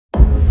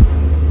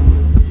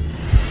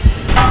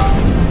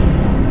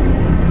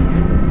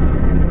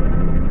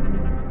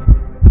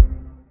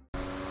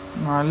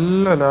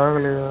നല്ല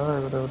ലാഗളിയാ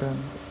ഇവിടെ എവിടെ.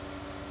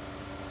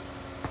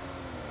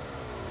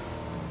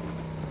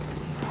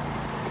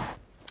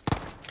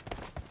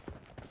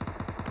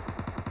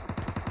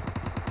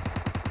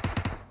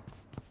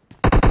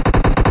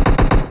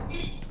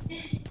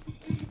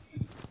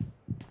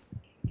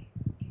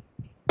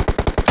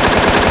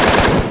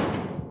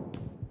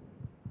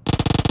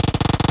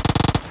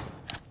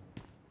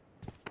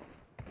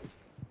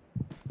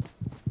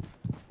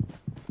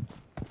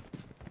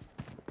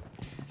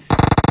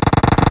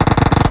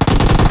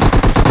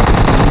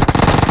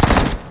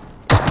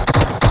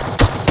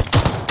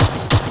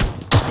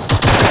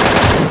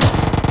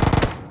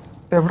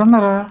 എവിടെന്നാ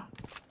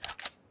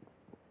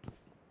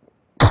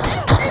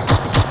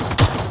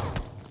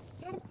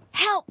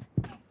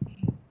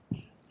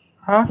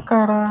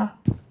ആക്കാടാ?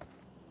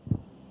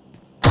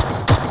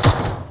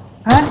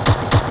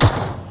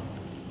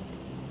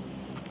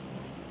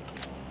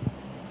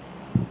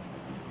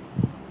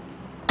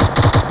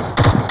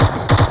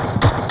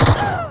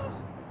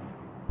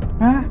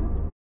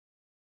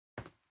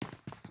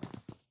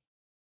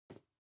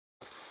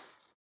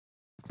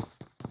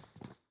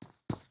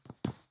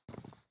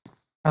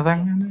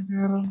 അതെങ്ങനെ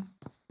കേറും?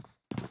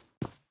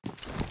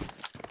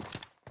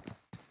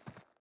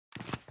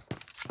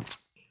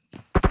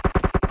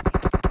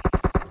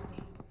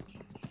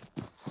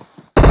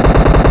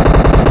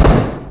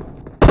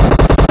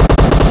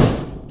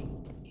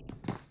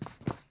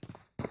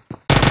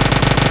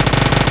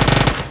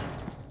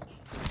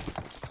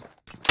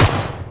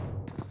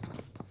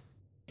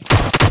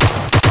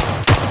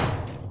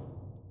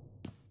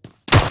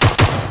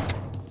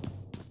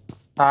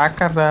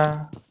 ആക്കതാ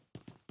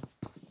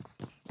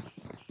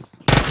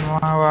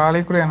വാളി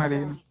കൂടെയാണ്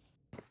അടിക്കുന്നത്.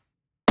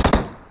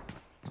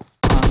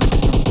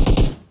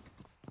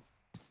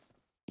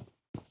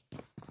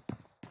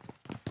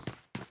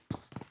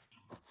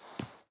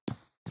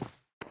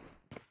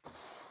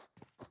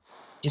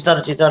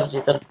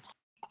 Citar.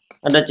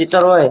 Ada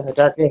citar woy,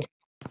 hati-hati.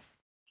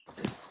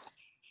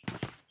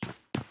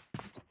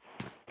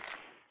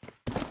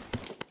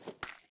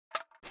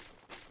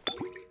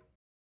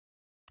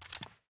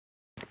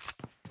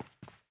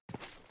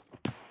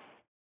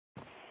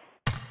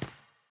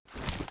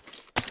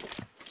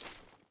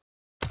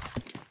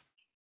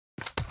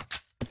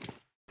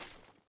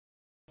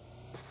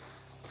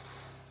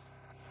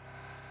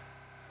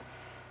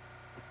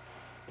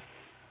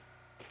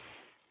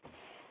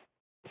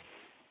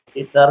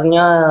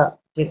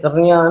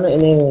 Cheaternya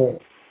ini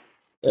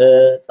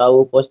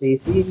tahu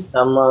posisi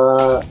sama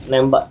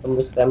nembak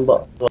tembus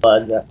tembok itu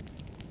aja.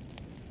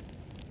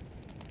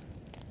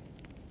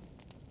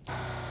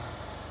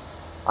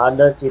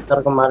 Ada cheater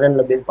kemarin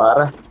lebih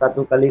parah,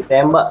 1 kali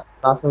tembak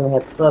langsung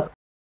headshot.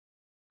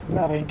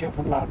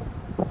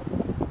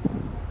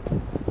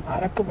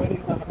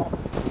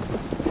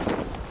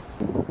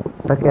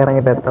 ഇതൊക്കെ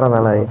ഇറങ്ങിയിട്ട് എത്ര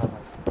നാളായി?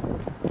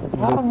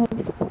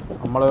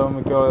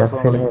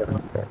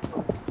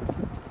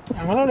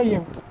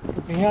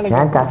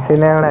 ഞാൻ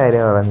കസിനോടെ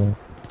കാര്യം പറഞ്ഞു.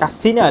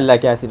 കസിനോ അല്ല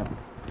കാസിനോ.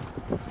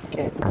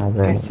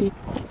 അതെ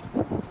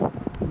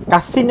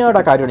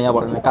കസിനോയുടെ കാര്യമാണ് ഞാൻ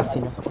പറഞ്ഞത്.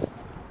 കസിനോ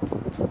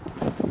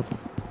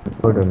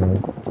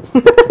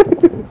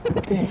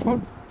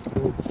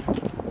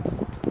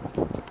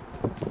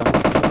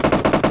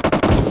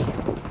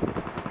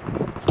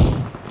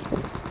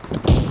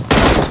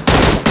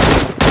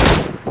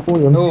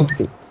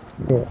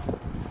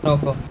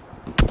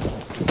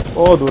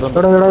ഓ ദൂരം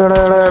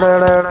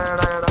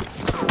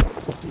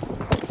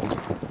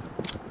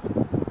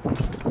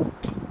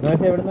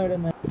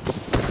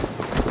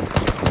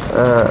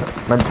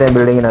മറ്റേ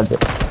ബിൽഡിങ്ങിനകത്ത്.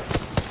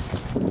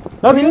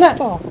 നിന്നെ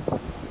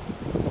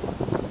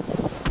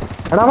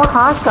എടാ അവൻ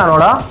ഹാഷ്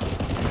ആണോടാ?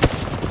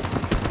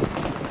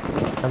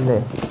 അല്ലേ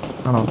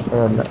ആണോ?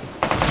 അല്ല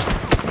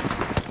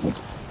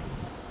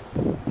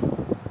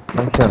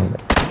മനുഷ്യനുണ്ട്.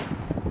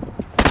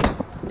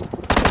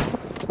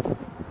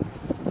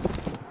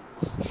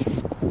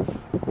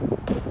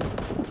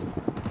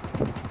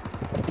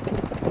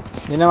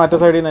 നിന്നെ മറ്റേ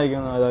സൈഡിൽ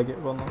നിന്നായിരിക്കും ഇതാക്കി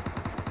കൊന്നു.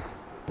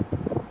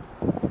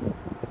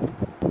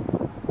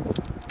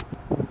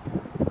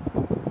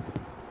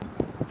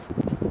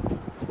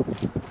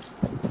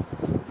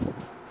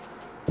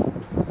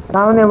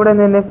 അവൻ എവിടെ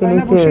നിന്ന്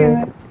ഫിനിഷ് ചെയ്ത്?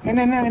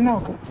 നിന്നെ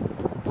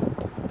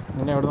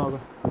എവിടെ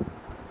നോക്കാം?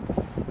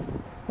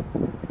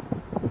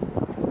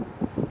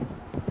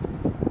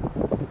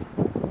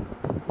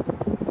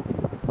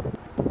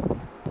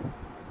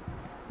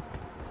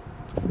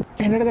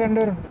 എന്റെ അടുത്ത്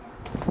രണ്ടുപേരുണ്ട്.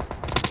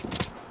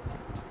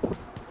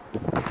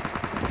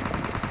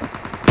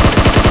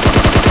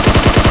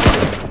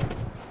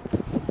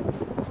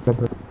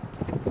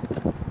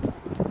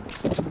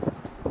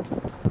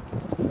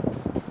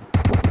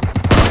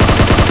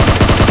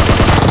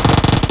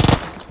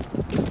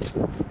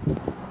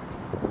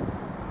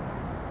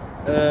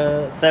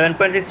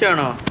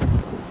 ആണോ?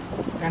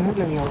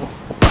 കണ്ടില്ലല്ലോ.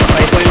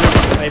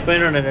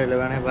 5.1 ഉണ്ടല്ലോ,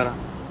 വേണേ പറ.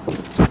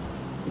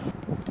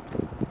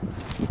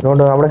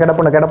 അവിടെ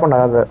കിടപ്പുണ്ട്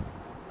അത്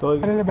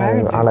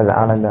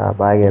ആളല്ല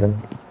ബാഗായിരുന്നു.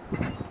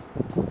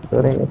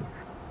 സോറി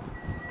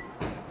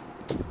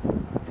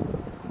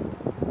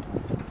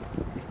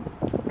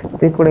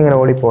മരത്തിൽ കൂടി ഇങ്ങനെ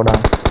ഓടിപ്പോടാ.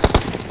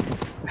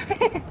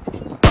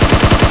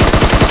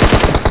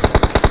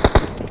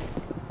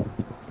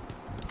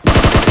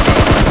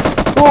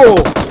 ഓ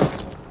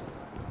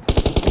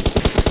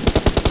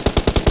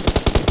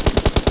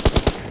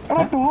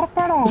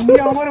ടോർപ്പാണോ നീ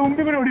അവന്മാരെ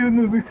മുമ്പിൽ കൂടെ ഓടി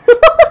വന്നത്?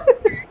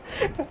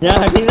 ഞാൻ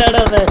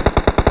അടിയിലാടാ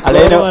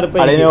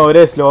അളിയന്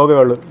ഒരേ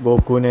ശ്ലോകമേ ഉള്ളു,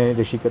 ഗോക്കുവിനെ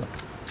രക്ഷിക്കണം.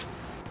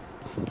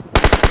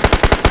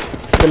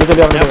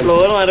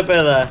 ഫ്ലോർ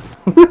മാറിപ്പോയതാ.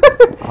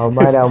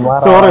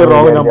 Sorry,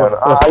 wrong number.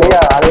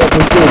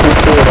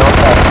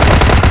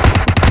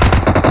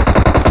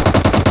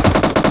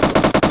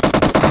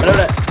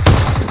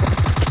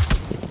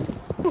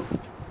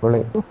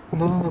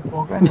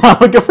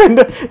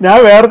 ഞാൻ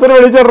വേറെ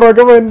വിളിച്ചോ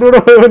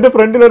എന്റെ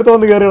ഫ്രണ്ടിലെടുത്ത്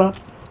വന്ന് കയറിയടാ.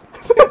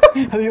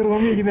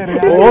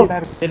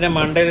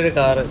 മണ്ടയിലൊരു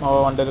കാറ്.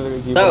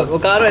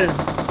 കാറ് വരുന്നു.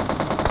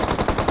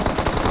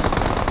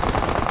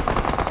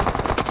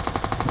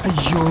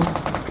 അയ്യോ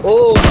ഓ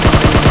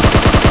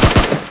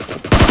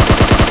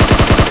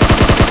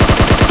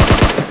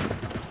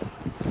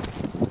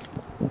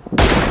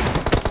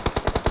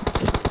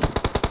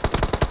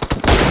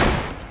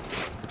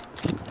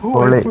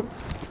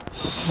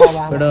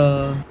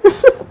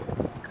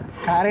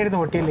കാറെടുത്ത്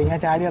പൊട്ടിയല്ലേ, ഞാൻ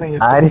ചാടി ഇറങ്ങി.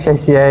 ആര്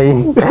ശശിയായി?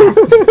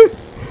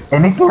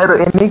 എനിക്ക്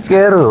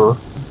കേറൂ.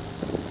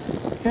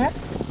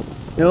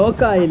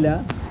 നോക്കായില്ല.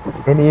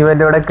 ഇനി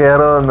ഇവന്റെ കൂടെ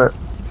കേറുമെന്ന്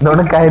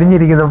ഇതോടെ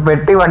കരിഞ്ഞിരിക്കുന്നു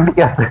പെട്ടി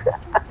വണ്ടിക്കകത്ത്.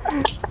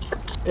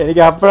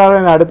 എനിക്ക്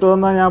അപ്പോഴാണ് അടുത്ത്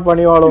വന്നാ ഞാൻ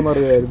പണി വാളോന്ന്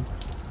അറിയായിരുന്നു.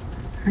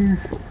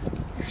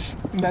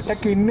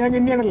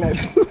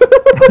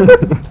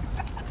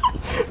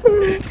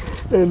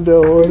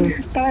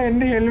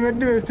 എന്റെ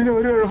ഹെൽമെറ്റ് വെച്ചിട്ട്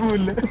ഒരു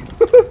കുഴപ്പമില്ല.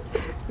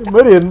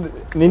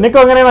 നിനക്ക്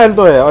അങ്ങനെയാണ്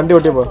ഹെൽത്ത് പോയാ വണ്ടി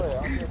പൊട്ടിയപ്പോ?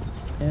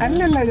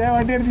 അല്ലല്ല, ഞാൻ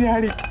വണ്ടി എടുത്ത്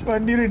ചാടി.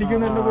 വണ്ടിയിൽ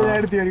ഇടിക്കുന്നുണ്ടപ്പോ ഞാൻ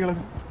എടുത്ത് ചാടി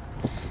കളഞ്ഞു.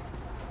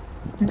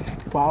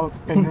 പാവം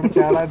എന്നോട്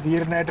ചാടാ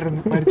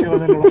ധീരനായിട്ടിരുന്നു മരിച്ചു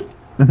കളഞ്ഞല്ലോ.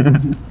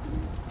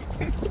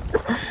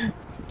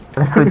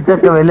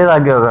 സ്വിച്ചൊക്കെ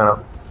വലുതാക്കി വെക്കണം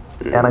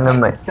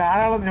ഇറങ്ങുന്ന.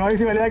 ചാടാളം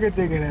നോയ്സ് വലുതാക്കി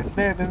വെച്ചേക്കാണ്.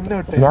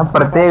 ഞാൻ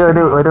പ്രത്യേക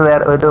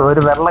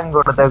ഒരു വെള്ളം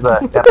കൊടുത്തേക്കുവാ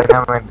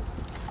ഇറങ്ങാൻ വേണ്ടി.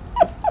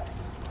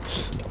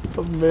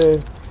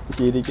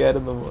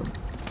 ചിരിക്കായിരുന്നു.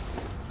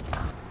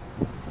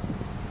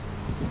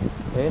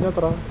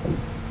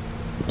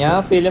 ഞാൻ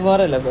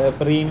ഫിലിമോറല്ല,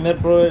 പ്രീമിയർ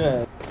പ്രോ.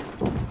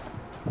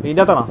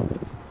 ഇതിന്റെ അകത്താണോ?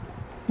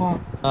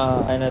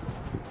 അതിനകത്ത്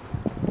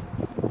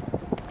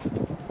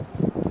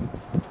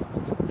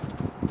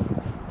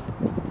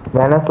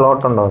ഞാൻ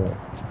സ്ലോട്ട് ഉണ്ടോ?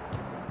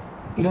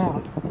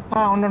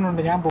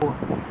 ഉണ്ട്. ഞാൻ പോവാം.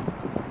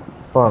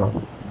 പോണോ?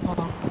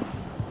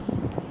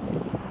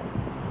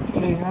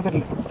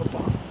 ഇതിനകത്തല്ല,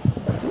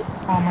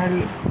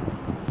 മേളില്.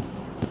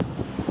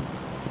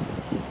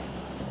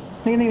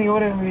 നീ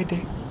ഓരോ വെയിറ്റ്.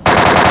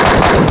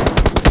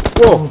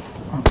 ഓ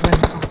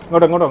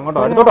ഇങ്ങോട്ടോ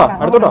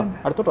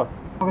അടുത്തോട്ടോ.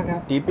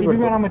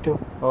 കാണാൻ പറ്റുമോ?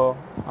 ഓ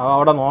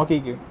അവിടെ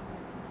നോക്കിക്ക്.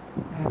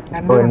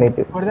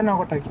 ഇവിടെ തന്നെ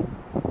നോക്കട്ടാക്കി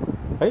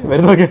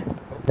വരുന്നോക്കെ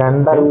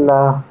രണ്ടല്ല.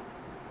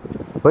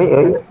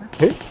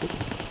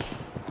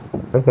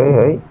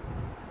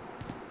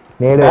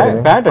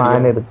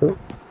 എടുത്തു.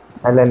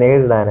 അല്ല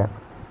നേടിടാനാ.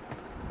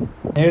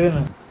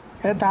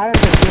 താഴെ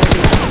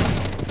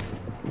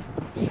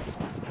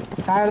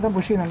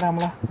പുഷ് ചെയ്യുന്നുണ്ട്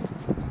നമ്മളെ.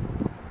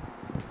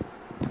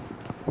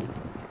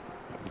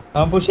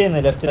 പുഷ് ചെയ്യുന്നു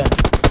ലെഫ്റ്റ്.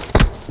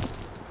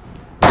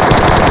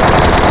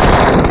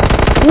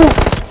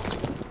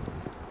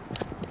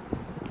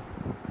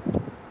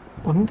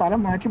 ഒന്നും തല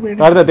മാറ്റി പോയി.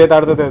 താഴത്തെ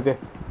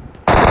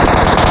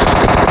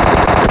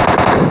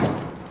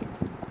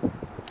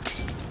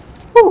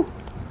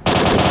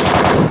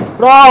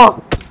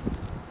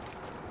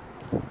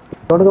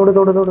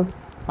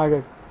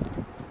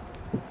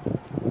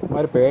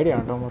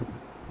പേടിയാണ് കേട്ടോ.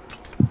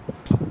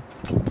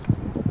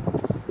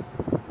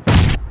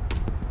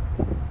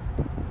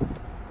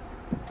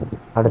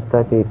 അടുത്ത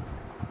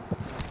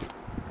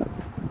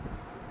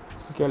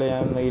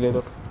ഞാൻ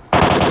നെയ്യിലേതോ.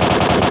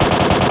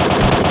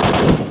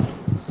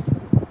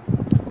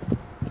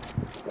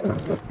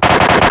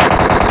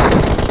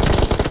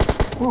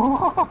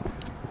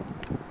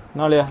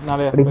 നാളെയാ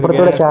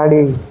ഇപ്പുറത്തൂടെ ചാടി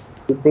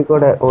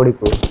ചുറ്റിക്കൂടെ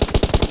ഓടിപ്പോയി.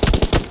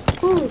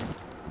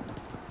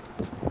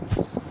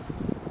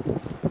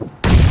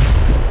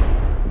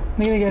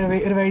 നീ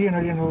ഒരു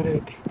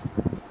വഴിയുണ്ട്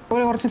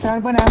കുറച്ച്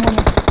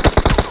 7.7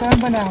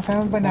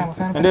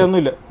 എന്റെ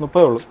ഒന്നുമില്ല,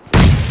 30 ഉള്ളു.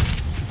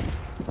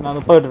 ഞാൻ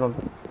 30 ഇട്ടിട്ടുണ്ട്.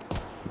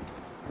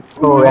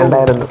 ഓ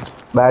വേണ്ടായിരുന്നു.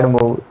 Bad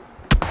move.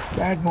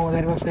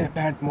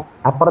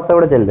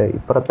 അപ്പുറത്തോടെ ചെല്ലേ.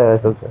 ഇപ്പുറത്തെ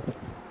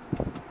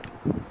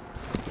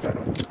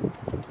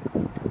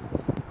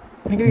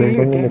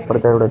ബിൽഡിങ്ങിന്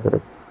ഇപ്പുറത്തോടെ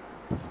ചെറുക്കും.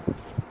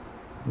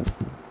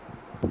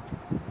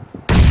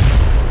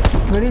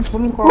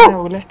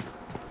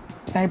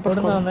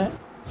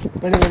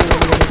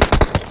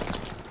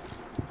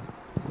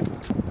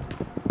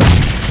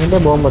 നിന്റെ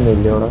ബോംബൊന്നും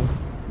ഇല്ലേ അവിടെ?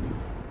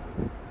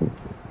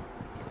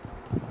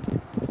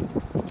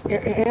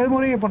 ഏത്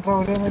മുറി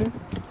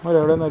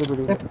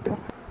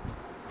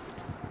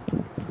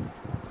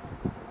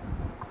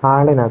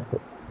ഹാളിനകത്ത്.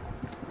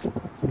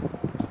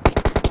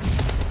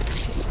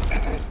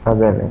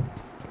 അതന്നെ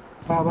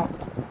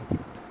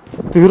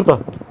തീർത്താ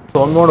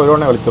സോങ്ങോട്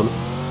ഒരുവണ്ണേ കളിച്ചോളൂ.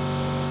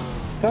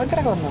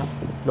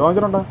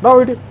 ലോഞ്ചർ ഉണ്ടോ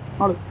വീട്ടിൽ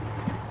ആള്?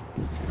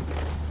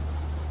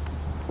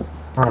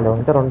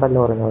 ലോഞ്ചർ ഉണ്ടല്ലോ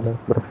പറഞ്ഞ പോലെ.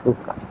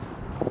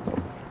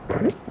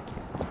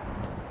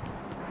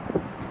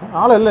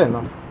 ആളല്ലേ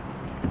എന്നാ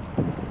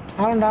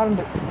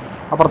ആളുണ്ട്.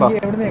 അപ്പുറത്താ?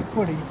 എവിടുന്ന് എക്കോ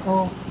അടിക്കും. ഓ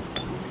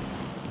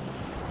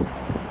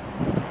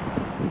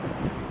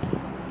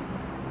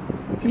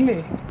ഇല്ലേ,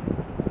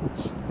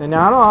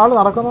 ഞാനും ആള്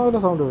നടക്കുന്ന പോലെ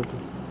സൗണ്ട് കേട്ടു.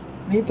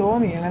 നീ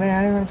തോന്നി അങ്ങനെ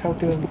ഞാൻ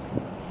ഷൗട്ട് ചെയ്തു.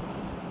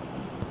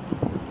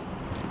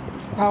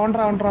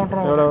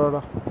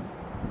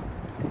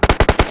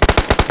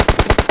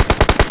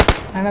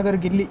 അതിനകത്തൊരു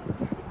ഗില്ലി.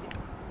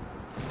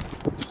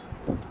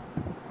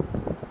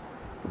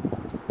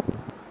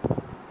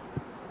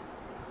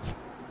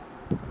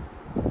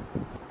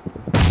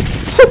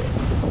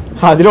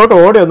 അതിലോട്ട്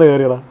ഓടി ഒന്ന്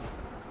കയറിയടാ.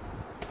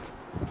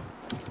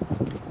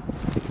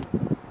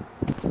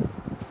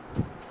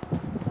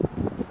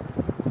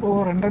 ഓ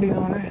റെണ്ടടി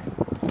നമ്മളെ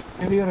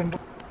ഹെവി റെണ്ട്.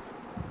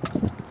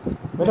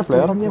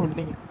 ഫ്ലെയർ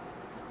ബിൽഡിങ്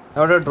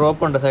അവിടെ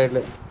ഡ്രോപ്പ് ഉണ്ട്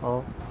സൈഡില്. ഓ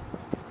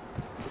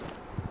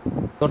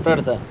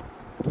തൊട്ടടുത്ത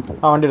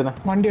വണ്ടി എടുന്നേ.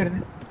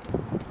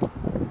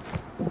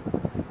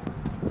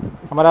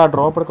 അമ്മ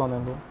ഡ്രോപ്പ് എടുക്കാൻ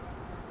വന്നോ?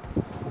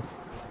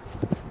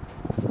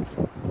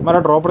 അമ്മ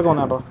ഡ്രോപ്പ് എടുക്കാൻ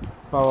വന്നേട്ടോ.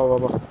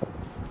 വാ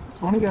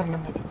സോണി കയറില്ല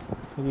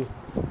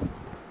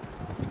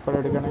ഇപ്പോഴും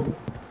എടുക്കണെങ്കിൽ.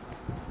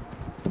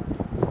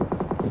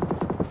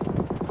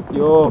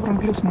 യോ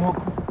ഫ്രണ്ടില്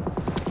സ്മോക്ക്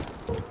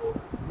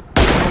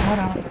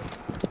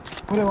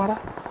വാടാ.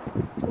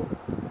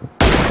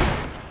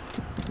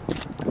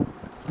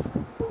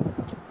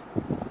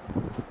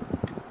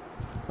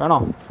 വേണോ?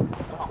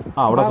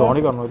 അവിടെ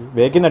സോണി പറഞ്ഞു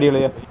ബേക്കിന്ന്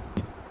അടികളിയാ.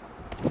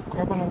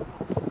 കുഴപ്പമില്ല.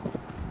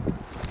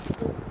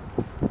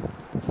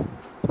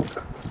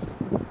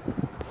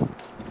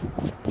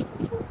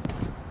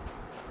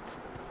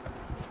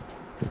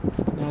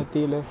 ഞാൻ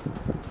എത്തിയില്ലേ?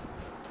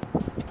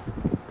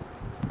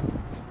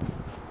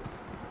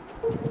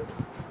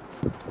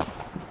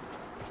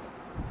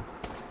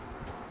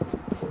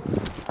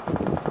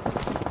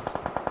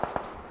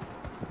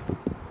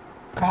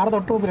 കാർ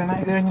തൊട്ട് മുമ്പിലാണ്.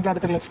 ഇത് കഴിഞ്ഞിട്ട്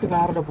അടുത്ത ലെഫ്റ്റ്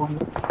കാറിന്റെ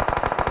പോകുന്നത്.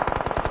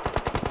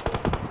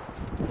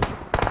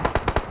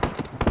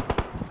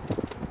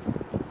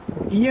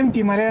 EMT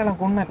മലയാളം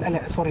കുണ്ണൽ അല്ല,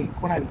 സോറി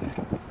കുണൽ.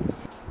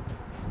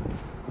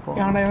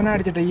 അവനെ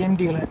അടിച്ചിട്ട്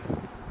EMTകളെ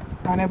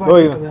അവനെ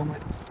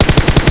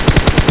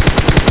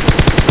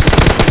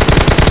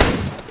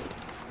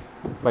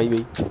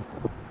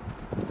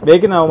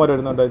ബേക്കിന്ന് ആവുമാർ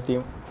വരുന്നുണ്ടോ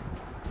ടീം?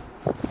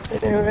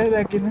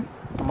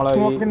 നമ്മളെ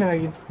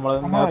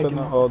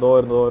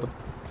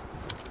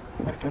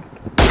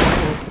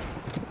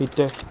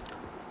ഹിറ്റ്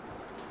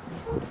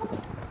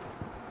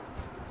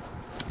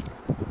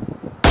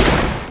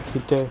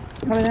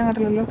ഞാൻ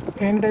കണ്ടില്ലല്ലോ.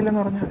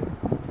 ഏനിടയിലെന്ന് പറഞ്ഞാൽ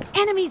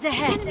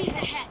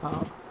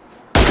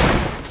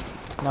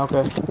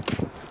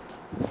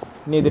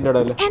നീ ഇതിന്റെ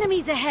ഇടയില്ലേ?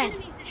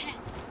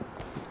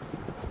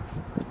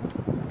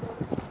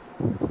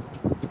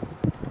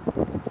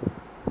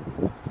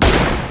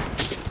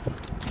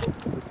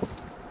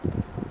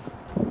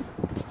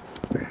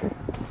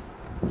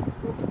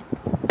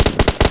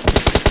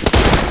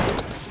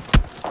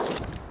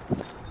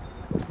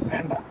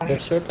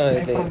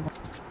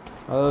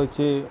 അത്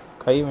വെച്ച്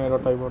കൈ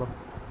മേലോട്ടായി പോടാ.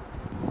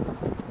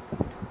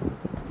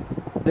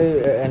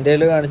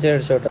 എന്റെ കാണിച്ച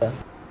ഹെഡ്ഷോട്ടാ.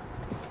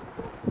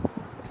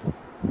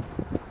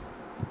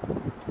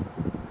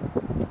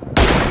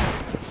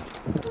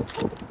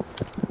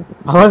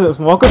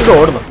 സ്മോക്ക് ഇട്ടിട്ട്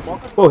ഓടുന്നു.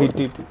 ഓ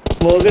ഹിറ്റ്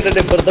സ്മോക്ക് ഇട്ടിട്ട്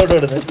ഇപ്പുറത്തോട്ട്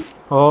ഓടുന്നു.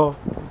 ഓ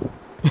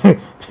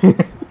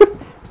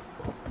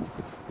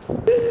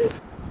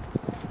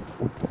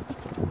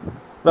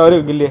ഒരു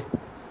ഗില്ലേ.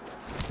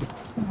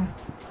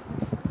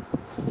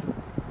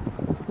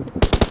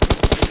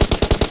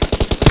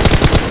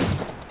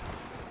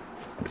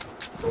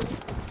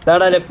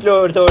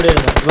 ലെഫ്റ്റിലെടുത്ത്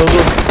ഓടിയായിരുന്നു.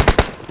 ഗോകു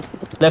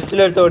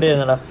ലെഫ്റ്റിലെടുത്ത്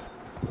ഓടിയായിരുന്നടാ.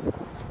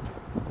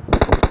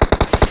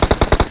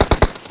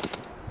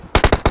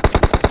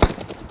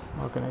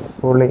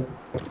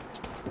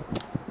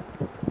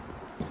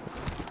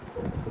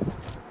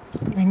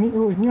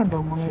 ഇനിയുണ്ടോ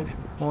 3 പേര്?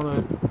 3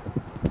 പേര്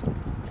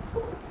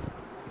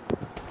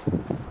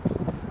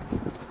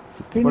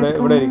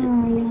ഇവിടെ ഇരിക്കും.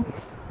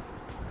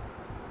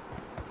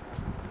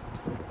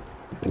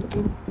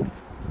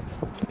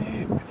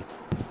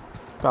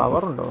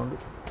 കവറുണ്ടോ?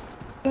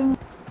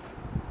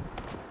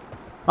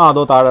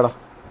 അതോ താഴെടാ,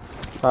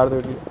 താഴത്തെ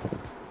വീട്ടിൽ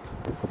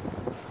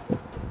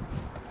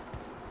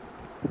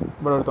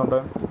ഇവിടെ എടുത്തോണ്ടോ.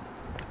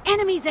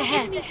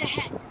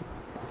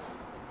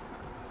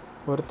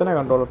 ഒരുത്തനെ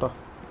കണ്ടോളൂ കേട്ടോ.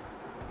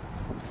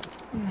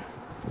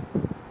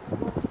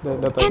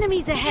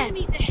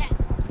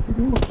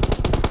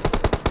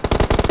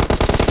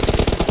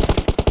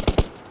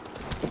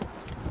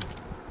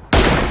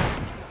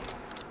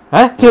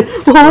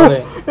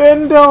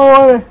 എന്റെ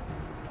മോനെ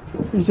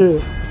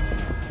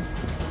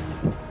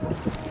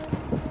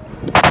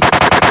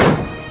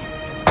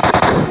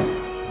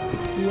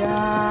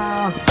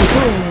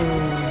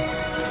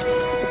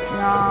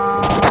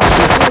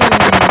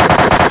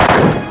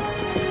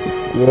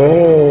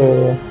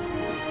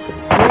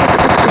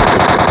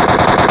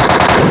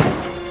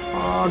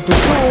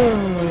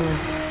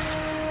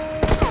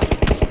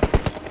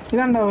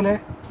ഇതുണ്ടാവൂലേ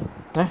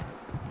ഏ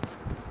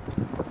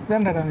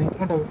ഇതുണ്ടാ നീ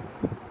ഇങ്ങോട്ടോ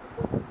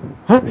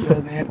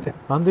നേരത്തെ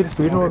അതൊരു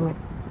സ്പീഡ് ഓടുന്നു.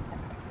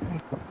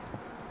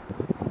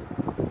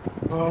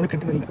 അത്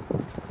കിട്ടുന്നില്ല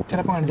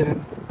ചിലപ്പോൾ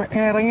കാണിച്ചിട്ടുണ്ട്.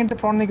 ഇറങ്ങിയിട്ട്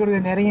ഫോൺ നീക്കി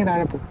കൊടുത്ത് ഇറങ്ങി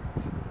താഴെ പോകും.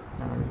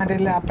 മറ്റേ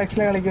ഇല്ല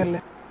അപ്പെക്സിലെ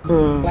കളിക്കുമല്ലേ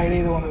സ്ലൈഡ്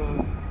ചെയ്ത് പോകുന്നത്.